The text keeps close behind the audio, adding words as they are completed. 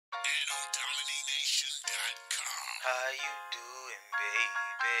liljoeythamimp.com. How you doing,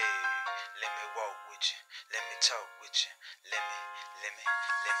 baby? Let me walk with you. Let me talk with you. Let me.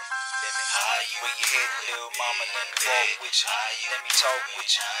 How you? Where you heading, little mama? Let me walk with you. Let me talk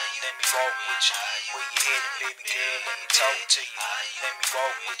with you. Let me walk with you. Where you heading, baby girl? Let me talk to you. Let me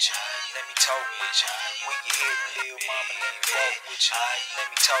walk with you. Let me talk with you. Where you heading, little mama? Let me walk with you. Let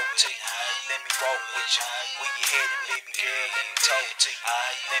me talk to you. Let me walk with you. Where you heading, baby girl? Let me talk to you.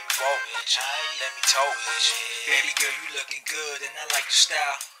 Let me walk with you. Let me talk with you. Baby girl, you looking good and I like your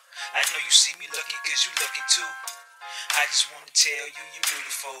style. I know you see me looking cause you looking too. I just wanna tell you you're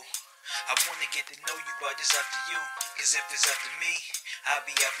beautiful. I wanna get to know you, but it's up to you. Cause if it's up to me, I'll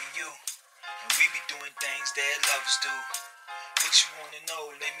be up to you. And we be doing things that lovers do. What you wanna know,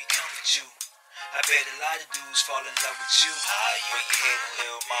 let me comfort you. I bet a lot of dudes fall in love with you. Where you heading,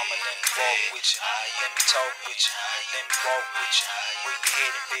 little mama? Let me walk with you. Let me talk with you. Let me walk with you. Where you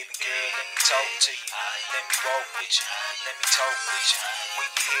heading, baby girl? Let me talk to you. Let me walk with you. Let me talk with you.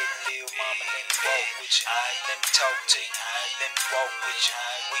 Where you heading, little mama? Let me walk with you. Let me talk to you. Let me walk with you.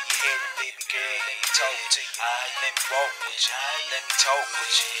 Where you heading, baby girl? Let me talk to you. Let me walk with you. Let me talk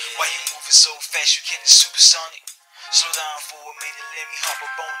with you. Why you moving so fast? You getting supersonic. Slow down for a minute, let me hop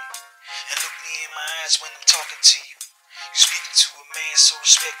up on it. And look me in my eyes when I'm talking to you. You speaking to a man, so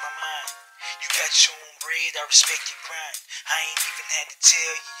respect my mind. You got your own bread, I respect your grind. I ain't even had to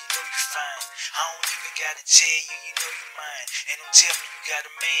tell you, you know you fine. I don't even gotta tell you, you know you mine. And don't tell me you got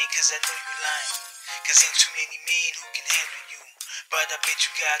a man, cause I know you lying. Cause ain't too many men who can handle you. But I bet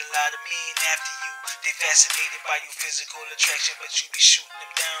you got a lot of men after you. They fascinated by your physical attraction, but you be shooting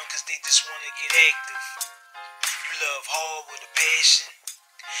them down cause they just wanna get active. You love hard with a passion.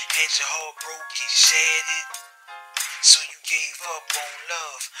 Had your heart broken, shattered. So you gave up on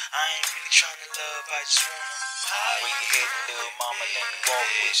love. I ain't really trying to love, I just wanna. Where you heading, little mama? Let me walk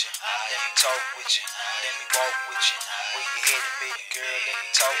with you. Let me talk with you. Let me walk with you. Where you heading, baby girl? Let me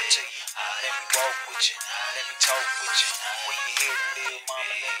talk to you. Let me walk with you. Let me talk with you. Where you heading, little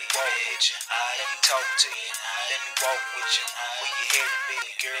mama? Let me walk with you. Let me talk to you. Let me walk with you. Where you heading,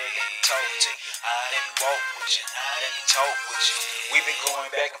 baby girl? Let me talk to you. Let me walk with you. Let me talk with you. We've been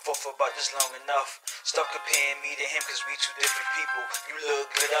going back and forth about this long enough. Stop comparing me to him cause we two different people. You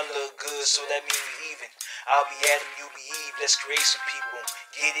look good, I look good, so that means we even. I'll be Adam, you be Eve, let's create some people.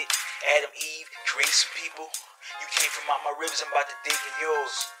 Get it? Adam, Eve, create some people. You came from out my ribs, I'm about to dig in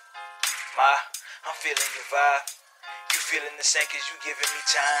yours. I'm feeling your vibe. You feeling the same cause you giving me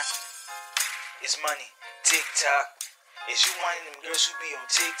time. It's money, TikTok. Is you one of them girls who be on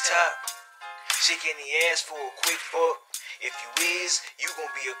TikTok? Shaking the ass for a quick buck. If you is, you gon'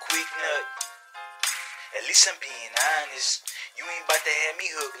 be a quick nut. At least I'm being honest. You ain't about to have me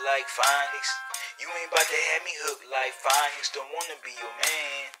hooked like Phonics. You ain't about to have me hooked like Phonics. Don't wanna be your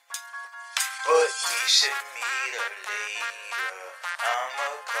man, but we should meet up later. I'ma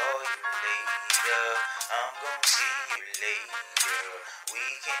call you later. I'm gon' see you later. We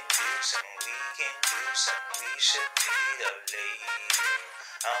can do some. We should meet up later.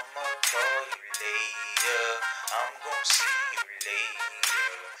 I'ma call you later. I'm gon' see you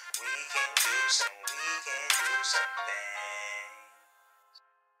later. We can do something.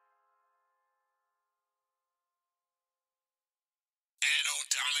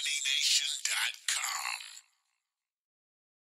 liljoeythamimp.com